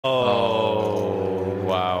Oh,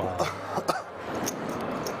 wow.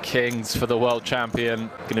 Kings for the world champion.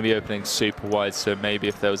 Going to be opening super wide, so maybe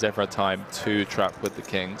if there was ever a time to trap with the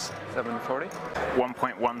Kings. 740.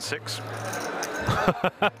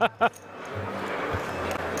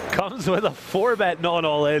 1.16. Comes with a 4-bet non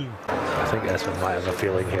all in. I think Espen might have a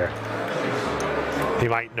feeling here. He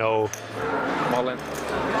might know. All in.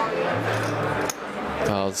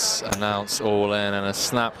 Does announce all in, and a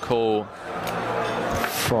snap call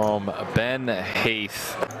from Ben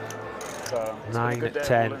Heath.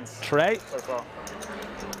 9-10 Trey. So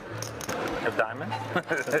a diamond.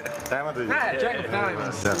 Diamond. Jack of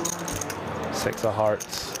diamonds. 6 of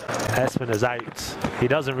hearts. Espen is out. He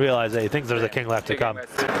doesn't realize it. He thinks there's a king left to come.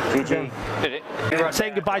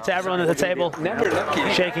 Saying goodbye to everyone at the table. Never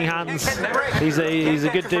lucky. Shaking hands. He's a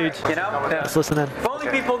good dude. You know? Let's listen in. If only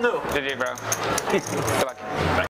people knew. Did you, bro? Good luck.